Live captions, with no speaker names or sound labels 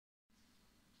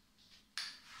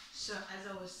So as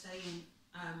I was saying,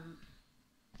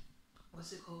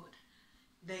 what's it called?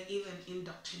 They even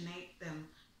indoctrinate them,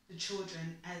 the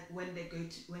children, as when they go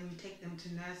to, when you take them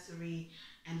to nursery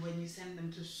and when you send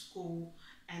them to school,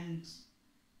 and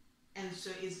so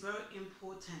it's very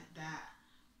important that,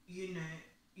 you know,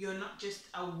 you're not just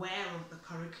aware of the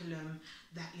curriculum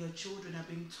that your children are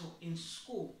being taught in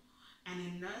school and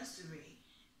in nursery,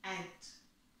 and,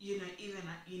 you know, even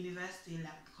at university,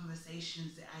 like the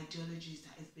conversations, the ideologies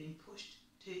that is being pushed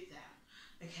to them.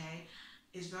 Okay,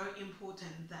 it's very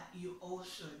important that you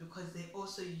also, because they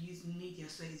also use media,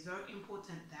 so it's very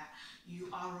important that you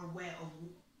are aware of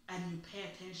and you pay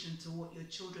attention to what your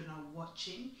children are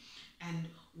watching and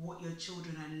what your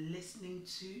children are listening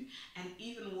to, and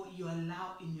even what you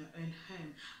allow in your own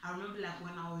home. I remember, like,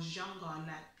 when I was younger,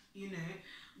 like, you know,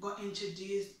 got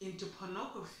introduced into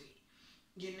pornography,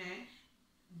 you know,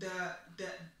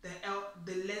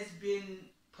 the lesbian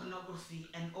pornography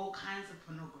and all kinds of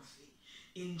pornography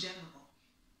in general,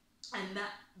 and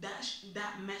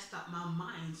that messed up my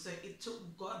mind. So it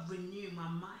took God renew my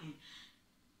mind,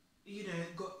 you know.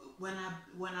 God, when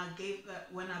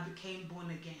I became born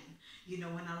again, you know,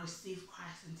 when I received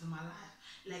Christ into my life,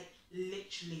 like,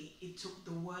 literally it took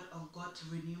the word of God to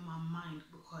renew my mind,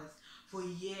 because for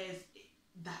years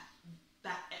that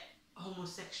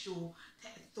homosexual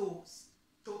thought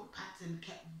pattern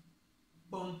kept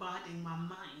bombarding my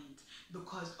mind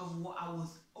because of what I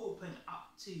was opened up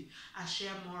to. I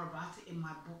share more about it in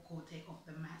my book called Take Off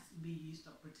the Mask, Be You,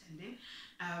 Stop Pretending.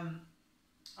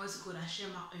 Also called, I share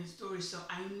my own story, so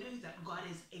I know that God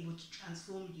is able to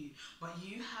transform you, but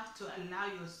you have to allow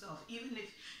yourself, even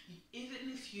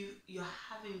if you're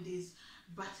having these,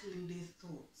 battling these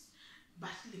thoughts,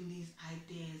 battling these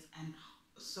ideas, and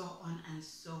so on and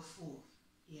so forth.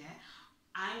 Yeah,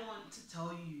 I want to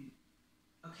tell you,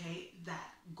 okay,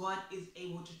 that God is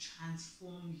able to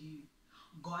transform you.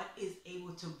 God is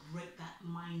able to break that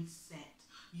mindset.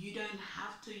 You don't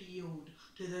have to yield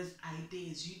to those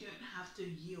ideas. You don't have to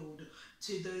yield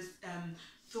to those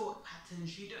thought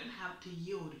patterns. You don't have to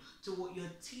yield to what your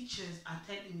teachers are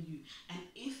telling you. And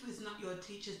if it's not your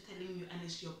teachers telling you, and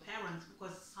it's your parents,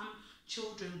 because some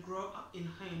children grow up in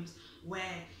homes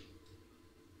where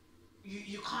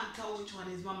you can't tell which one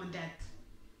is mom and dad.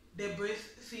 They're both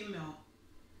female,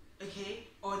 okay,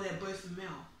 or they're both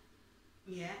male.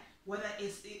 Yeah, whether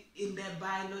it's in their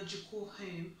biological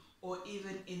home or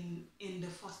even in the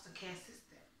foster care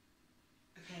system.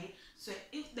 Okay, so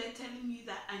if they're telling you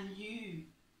that, and you,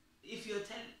 if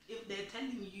they're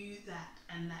telling you that,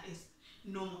 and that is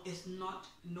normal, it's not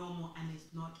normal, and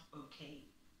it's not okay.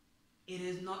 It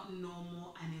is not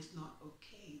normal, and it's not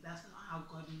okay. That's not how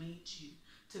God made you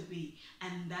to be,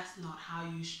 and that's not how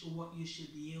what you should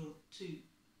yield to.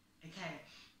 Okay,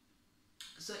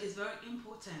 so it's very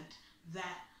important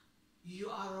that you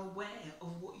are aware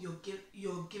of what you're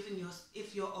giving your,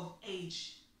 if you're of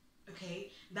age. Okay,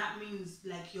 that means,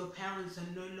 like, your parents are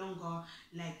no longer,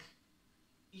 like,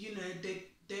 you know, they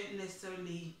don't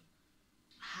necessarily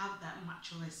have that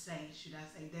much of a say, should I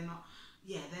say. They're not,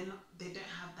 yeah, they don't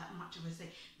have that much of a say.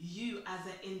 You as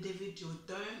an individual,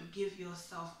 don't give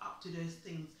yourself up to those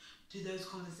things, to those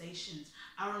conversations.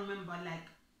 I remember, like,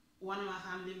 one of my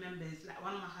family members, like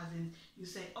one of my cousins, you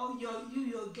say, oh,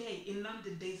 you're gay. In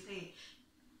London they say,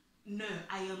 no,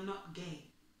 I am not gay.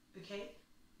 Okay,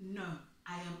 no,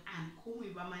 I am Anne. Call me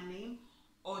by my name,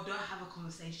 or don't have a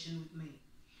conversation with me.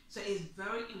 So it's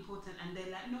very important. And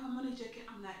they're like, no, I'm only joking.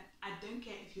 I'm like, I don't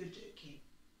care if you're joking,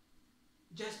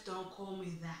 just don't call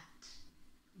me that.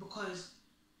 Because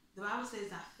the Bible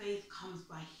says that faith comes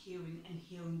by hearing, and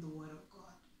hearing the word of God.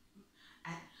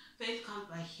 And faith comes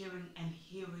by hearing, and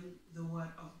hearing the word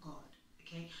of God.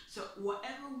 Okay, so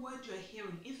whatever word you're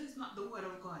hearing, if it's not the word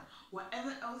of God,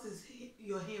 whatever else is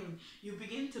you're hearing, you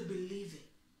begin to believe it.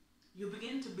 You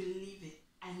begin to believe it,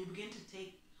 and you begin to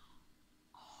take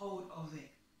hold of it.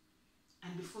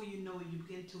 And before you know it, you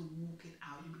begin to walk it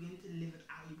out. You begin to live it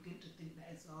out. You begin to think that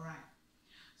it's all right.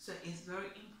 So it's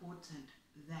very important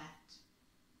that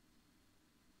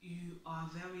you are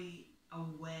very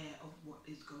aware of what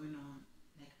is going on,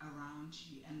 like, around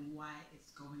you, and why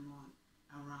it's going on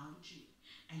around you.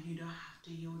 And you don't have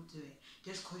to yield to it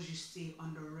just because you see it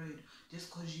on the road,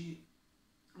 just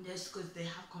because they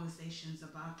have conversations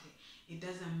about it. It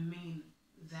doesn't mean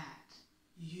that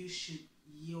you should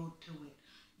yield to it.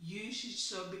 You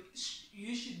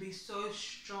should be so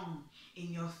strong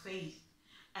in your faith,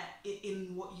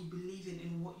 in what you believe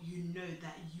in what you know,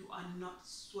 that you are not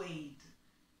swayed,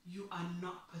 you are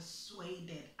not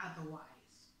persuaded otherwise.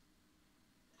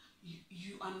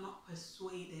 You are not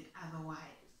persuaded otherwise.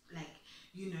 Like,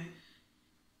 you know,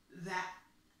 that,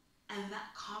 And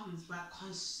that comes by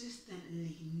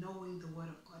consistently knowing the Word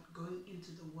of God, going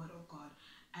into the Word of God,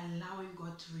 allowing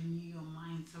God to renew your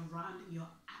mind, surrounding your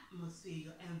atmosphere,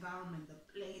 your environment, the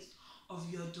place of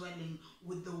your dwelling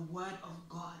with the Word of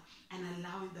God, and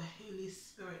allowing the Holy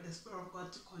Spirit, the Spirit of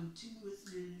God, to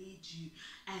continuously lead you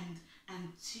and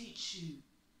teach you.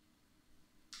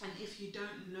 And if you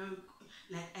don't know,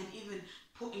 and even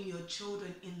putting your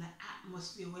children in the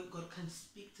atmosphere where God can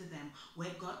speak to them, where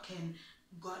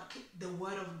the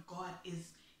Word of God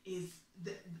is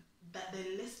the, that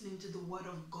they're listening to the Word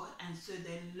of God, and so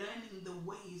they're learning the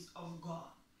ways of God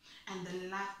and the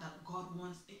life that God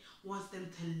wants them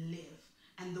to live,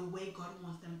 and the way God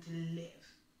wants them to live.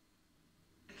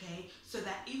 Okay, so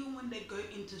that even when they go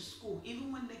into school,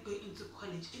 even when they go into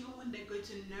college, even when they go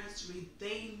to nursery,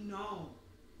 they know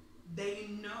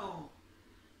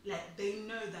that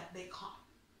they can't.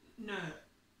 No,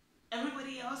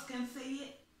 everybody else can say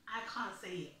it, I can't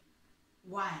say it.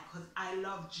 Why? Because I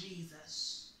love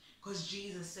Jesus. Because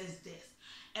Jesus says this.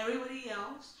 Everybody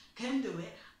else can do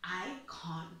it, I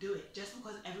can't do it. Just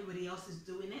because everybody else is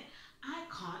doing it, I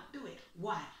can't do it.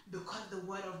 Why? Because the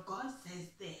Word of God says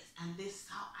this, and this is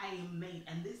how I am made,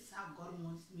 and this is how God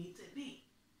wants me to be.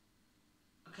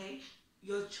 Okay?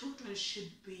 Your children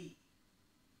should be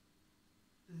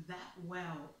that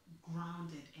well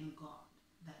grounded in God,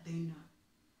 that they know.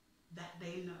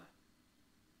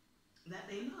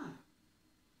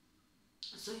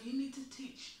 So we need to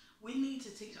teach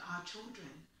our children.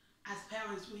 As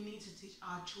parents, we need to teach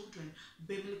our children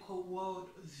biblical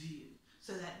worldview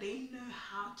so that they know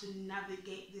how to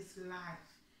navigate this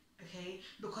life. Okay,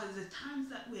 because the times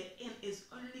that we're in is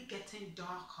only getting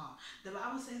darker. The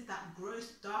Bible says that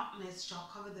gross darkness shall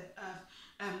cover the earth.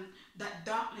 That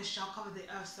darkness shall cover the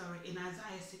earth. In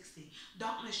Isaiah 60,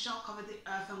 darkness shall cover the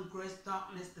earth, and gross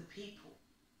darkness the people.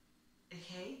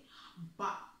 Okay,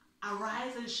 but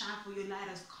arise and shine, for your light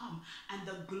has come, and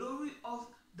the glory of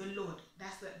the Lord.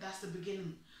 That's the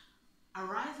beginning.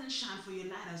 Arise and shine, for your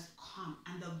light has come,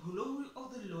 and the glory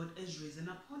of the Lord is risen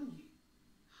upon you.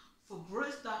 For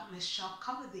gross darkness shall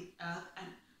cover the earth, and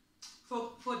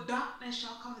for darkness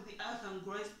shall cover the earth, and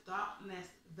gross darkness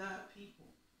the people.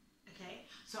 Okay,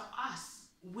 so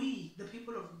we, the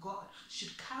people of God,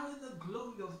 should carry the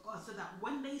glory of God, so that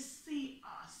when they see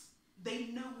us, they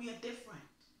know we are different.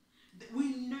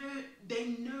 They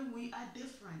know we are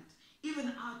different. Even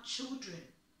our children.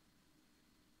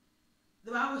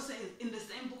 The Bible says in the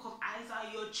same book of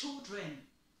Isaiah, your children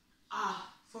are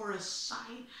for a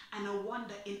sign and a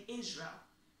wonder in Israel.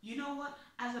 You know what?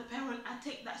 As a parent, I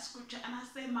take that scripture and I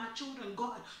say, my children,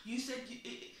 God, you said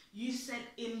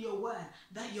in your word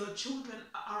that your children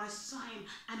are a sign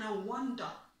and a wonder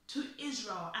to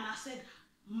Israel. And I said,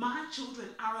 my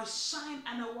children are a sign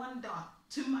and a wonder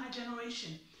to my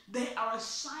generation. They are a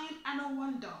sign and a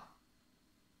wonder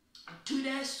to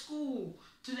their school,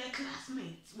 to their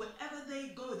classmates. Wherever they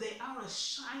go, they are a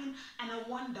sign and a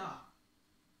wonder.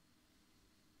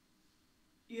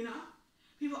 You know?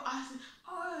 People ask me,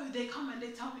 oh, they come and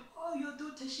they tell me, oh, your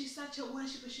daughter, she's such a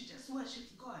worshiper, she just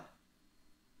worships God.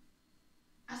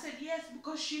 I said, yes,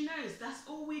 because she knows that's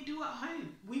all we do at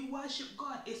home. We worship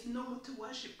God. It's normal to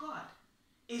worship God.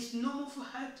 It's normal for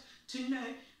her to know.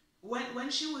 When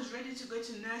she was ready to go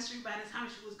to nursery, by the time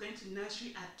she was going to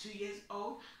nursery at 2 years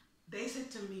old, they said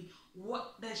to me,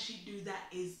 what does she do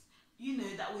that is,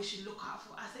 that we should look out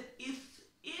for? I said, if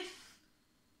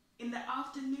in the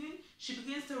afternoon she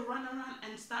begins to run around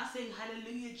and start saying,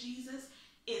 hallelujah, Jesus,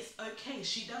 it's okay.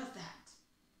 She does that.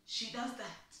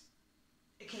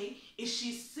 Okay? If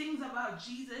she sings about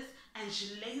Jesus and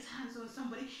she lays hands on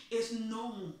somebody, it's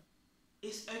normal.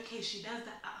 It's okay. She does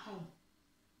that at home.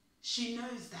 She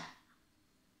knows that.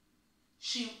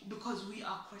 Because we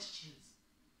are Christians.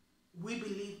 We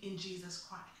believe in Jesus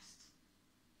Christ.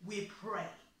 We pray.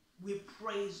 We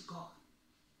praise God.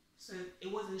 So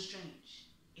it wasn't strange.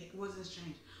 It wasn't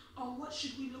strange. Oh, what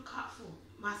should we look out for?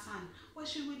 My son, what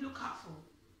should we look out for?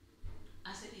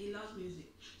 I said, he loves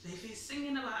music. So if he's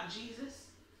singing about Jesus,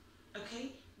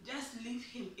 okay, just leave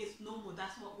him. It's normal.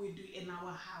 That's what we do in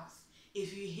our house.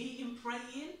 If you hear him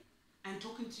praying and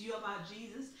talking to you about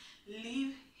Jesus,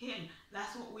 leave him.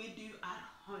 That's what we do at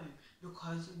home,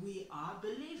 because we are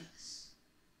believers.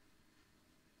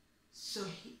 So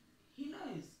he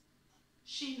knows.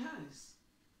 She knows.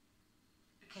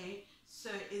 Okay, so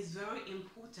it's very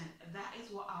important. That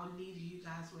is what I'll leave you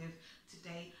guys with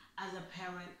today as a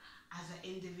parent, as an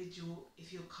individual,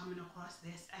 if you're coming across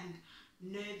this, and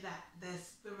know that the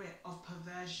spirit of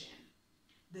perversion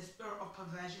is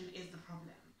the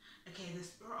problem. Okay, the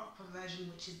spirit of perversion,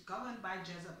 which is governed by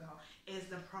Jezebel, is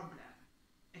the problem.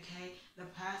 Okay, the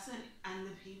person and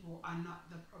the people are are not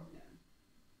the problem.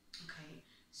 Okay,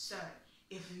 so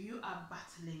if you are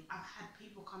battling, I've had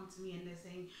people come to me and they're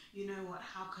saying, you know what,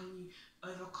 how can you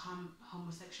overcome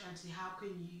homosexuality? How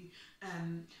can you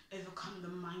overcome the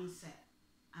mindset?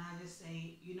 And I just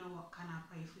say, you know what, can I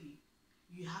pray for you?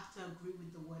 You have to agree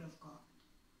with the word of God.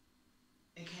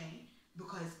 Okay?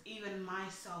 Because even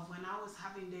myself, when I was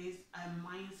having these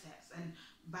mindsets and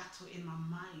battle in my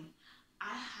mind,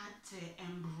 I had to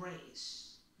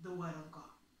embrace the word of God.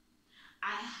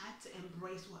 I had to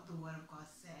embrace what the word of God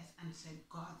says and say,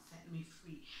 God set me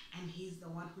free. And he's the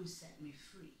one who set me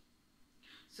free.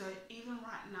 So even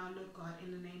right now, Lord God,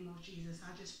 in the name of Jesus,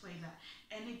 I just pray that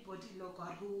anybody, Lord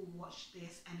God, who will watch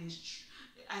this and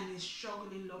is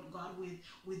struggling, Lord God,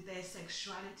 with their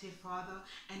sexuality, Father,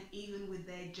 and even with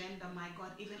their gender, my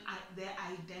God, even their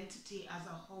identity as a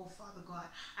whole, Father God,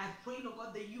 I pray, Lord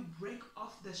God, that you break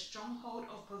off the stronghold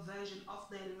of perversion of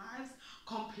their lives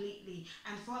completely.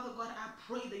 And Father God, I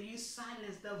pray that you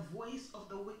silence the voice of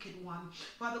the wicked one.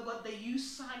 Father God, that you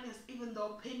silence even the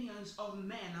opinions of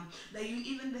men, that you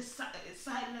even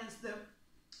silence the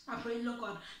I pray, Lord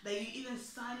God, that you even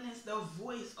silence the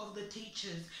voice of the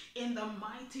teachers in the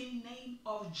mighty name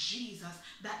of Jesus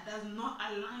that does not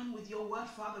align with your word,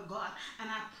 Father God. And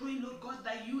I pray, Lord God,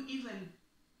 that you even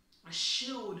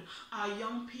shield our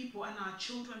young people and our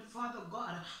children, Father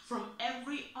God, from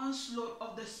every onslaught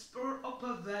of the spirit of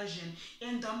perversion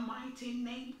in the mighty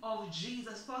name of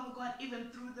Jesus, Father God, even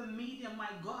through the media, my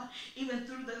God, even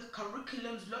through the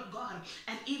curriculums, Lord God,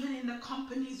 and even in the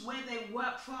companies where they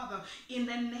work, Father, in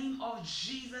the name of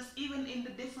Jesus, even in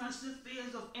the different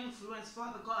spheres of influence,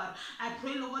 Father God, I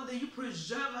pray, Lord, that you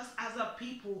preserve us as a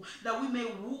people, that we may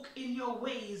walk in your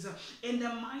ways in the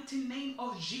mighty name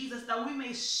of Jesus, that we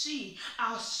may see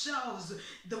ourselves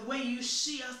the way you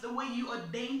see us, the way you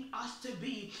ordained us to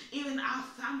be, even our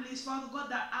families, Father God,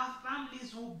 that our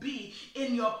families will be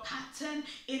in your pattern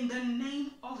in the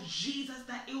name of Jesus,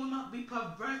 that it will not be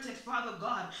perverted, Father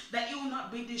God, that it will not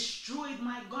be destroyed,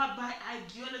 my God, by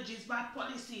ideologies, by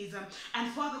policies.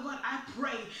 And Father God, I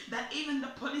pray that even the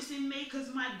policy makers,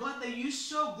 my God, that you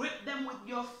so grip them with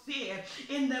your fear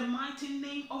in the mighty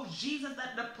name of Jesus,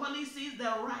 that the policies,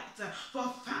 the right for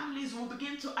families will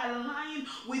begin to align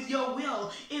with your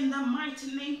will in the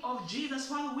mighty name of Jesus.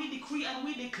 Father, we decree and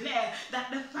we declare that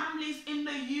the families in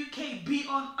the UK be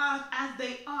on earth as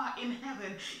they are in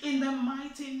heaven in the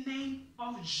mighty name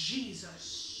of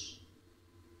Jesus.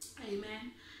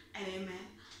 Amen and amen.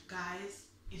 Guys,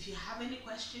 if you have any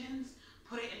questions,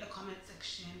 put it in the comment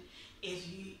section.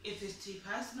 If it's too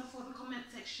personal for the comment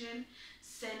section,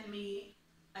 send me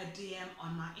a DM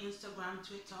on my Instagram,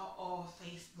 Twitter, or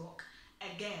Facebook.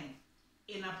 Again,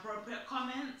 inappropriate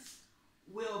comments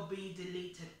will be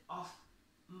deleted off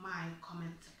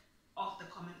the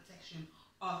comment section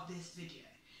of this video.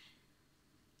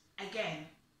 Again,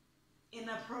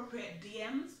 inappropriate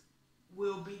DMs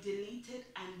will be deleted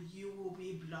and you will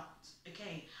be blocked.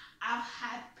 Okay, I've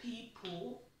had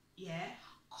people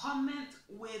comment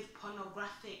with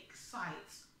pornographic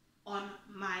sites on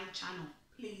my channel.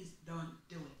 Please don't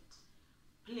do it.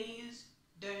 Please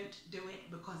don't do it,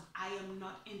 because I am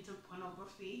not into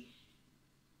pornography.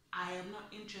 I am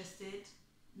not interested.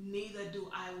 Neither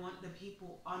do I want the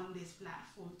people on this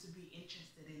platform to be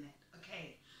interested in it.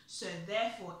 Okay, so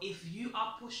therefore, if you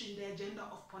are pushing the agenda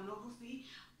of pornography,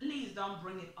 please don't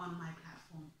bring it on my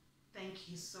platform. Thank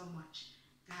you so much.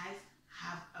 Guys,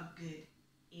 have a good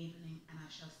evening, and I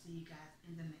shall see you guys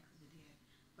in the next video.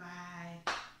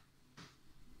 Bye.